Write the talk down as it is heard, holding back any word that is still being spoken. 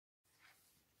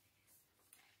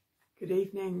Good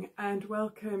evening and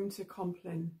welcome to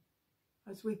Compline.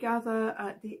 As we gather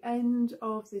at the end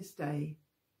of this day,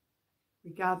 we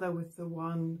gather with the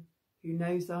one who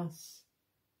knows us,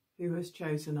 who has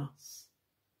chosen us,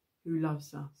 who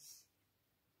loves us.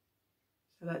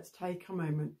 So let's take a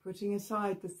moment, putting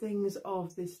aside the things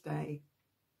of this day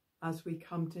as we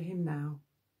come to him now.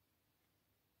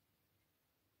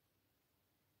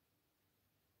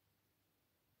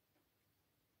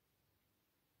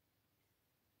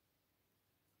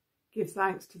 Give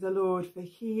thanks to the Lord, for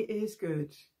he is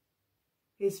good.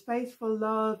 His faithful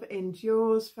love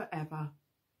endures forever.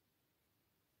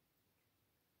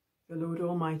 The Lord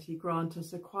Almighty grant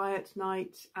us a quiet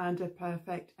night and a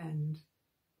perfect end.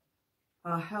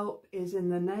 Our help is in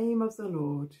the name of the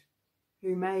Lord,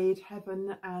 who made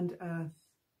heaven and earth.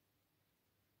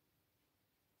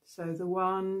 So the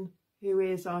one who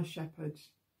is our shepherd,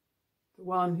 the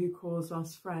one who calls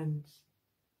us friends,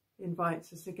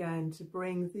 invites us again to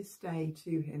bring this day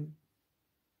to him.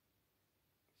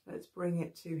 Let's bring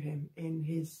it to him in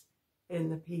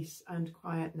the peace and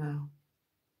quiet now.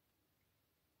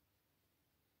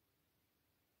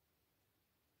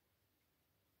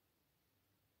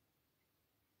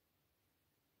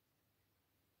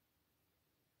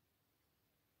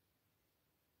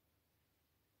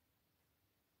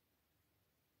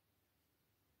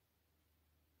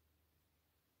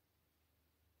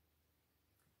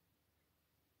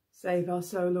 Save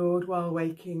us, O Lord, while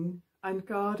waking, and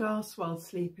guard us while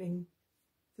sleeping,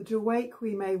 that awake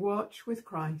we may watch with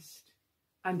Christ,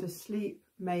 and asleep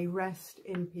may rest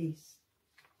in peace.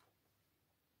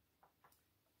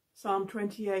 Psalm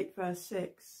 28, verse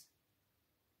 6.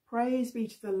 Praise be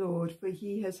to the Lord, for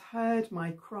he has heard my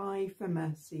cry for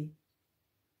mercy.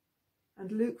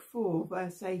 And Luke 4,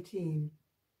 verse 18.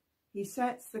 He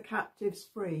sets the captives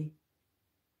free.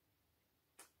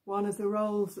 One of the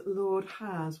roles that the Lord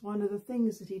has, one of the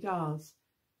things that he does,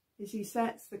 is he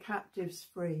sets the captives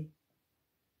free.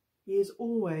 He is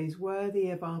always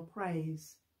worthy of our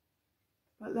praise.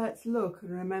 But let's look and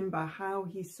remember how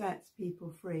he sets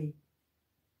people free.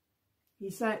 He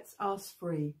sets us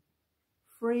free,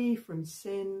 free from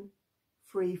sin,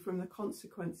 free from the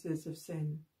consequences of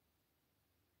sin.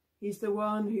 He's the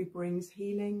one who brings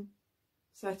healing,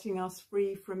 setting us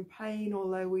free from pain,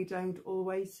 although we don't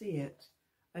always see it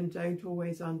and don't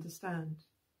always understand.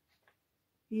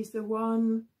 He's the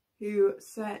one who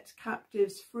set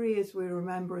captives free, as we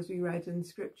remember, as we read in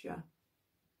Scripture.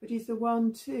 But he's the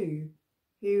one too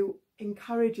who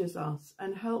encourages us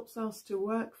and helps us to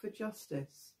work for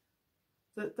justice,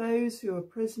 that those who are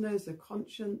prisoners of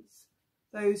conscience,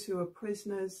 those who are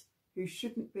prisoners who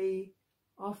shouldn't be,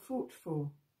 are fought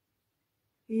for.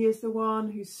 He is the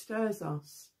one who stirs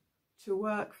us to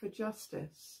work for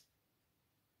justice.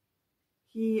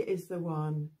 He is the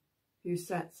one who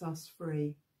sets us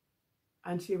free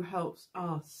and who helps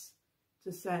us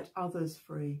to set others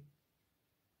free.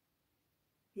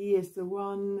 He is the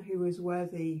one who is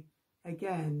worthy,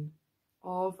 again,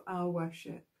 of our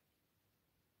worship.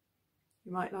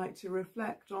 You might like to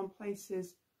reflect on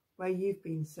places where you've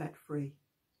been set free,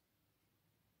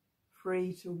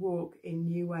 free to walk in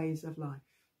new ways of life.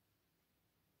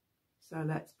 So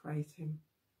let's praise him.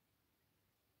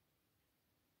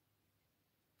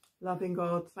 Loving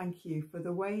God, thank you for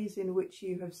the ways in which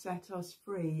you have set us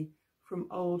free from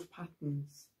old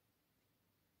patterns,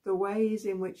 the ways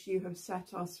in which you have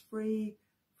set us free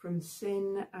from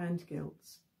sin and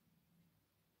guilt,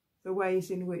 the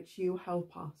ways in which you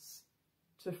help us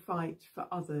to fight for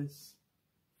others,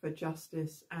 for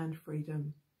justice and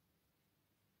freedom.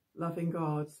 Loving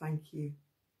God, thank you.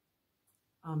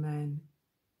 Amen.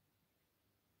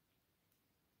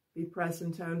 Be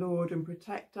present, O Lord, and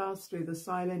protect us through the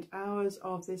silent hours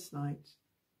of this night,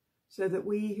 so that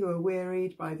we who are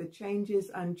wearied by the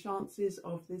changes and chances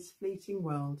of this fleeting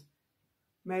world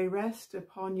may rest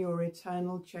upon your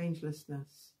eternal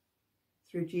changelessness.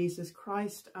 Through Jesus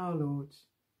Christ our Lord.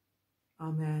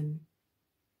 Amen.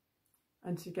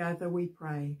 And together we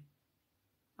pray.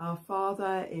 Our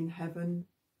Father in heaven,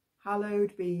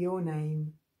 hallowed be your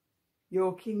name.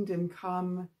 Your kingdom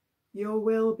come. Your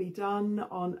will be done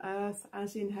on earth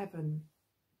as in heaven.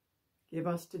 Give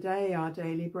us today our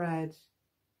daily bread.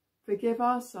 Forgive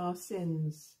us our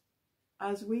sins,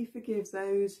 as we forgive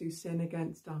those who sin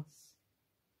against us.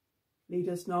 Lead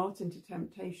us not into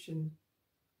temptation,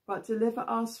 but deliver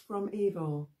us from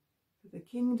evil. For the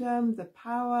kingdom, the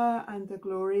power, and the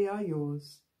glory are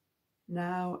yours,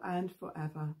 now and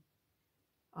forever.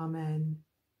 Amen.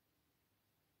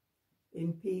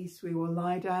 In peace we will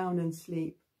lie down and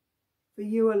sleep. For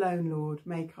you alone, Lord,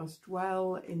 make us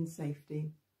dwell in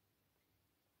safety.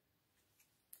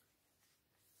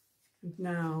 And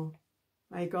now,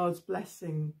 may God's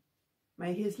blessing,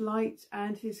 may his light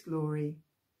and his glory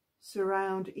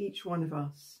surround each one of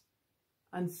us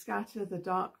and scatter the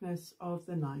darkness of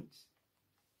the night.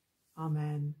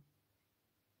 Amen.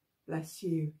 Bless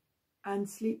you and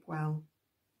sleep well.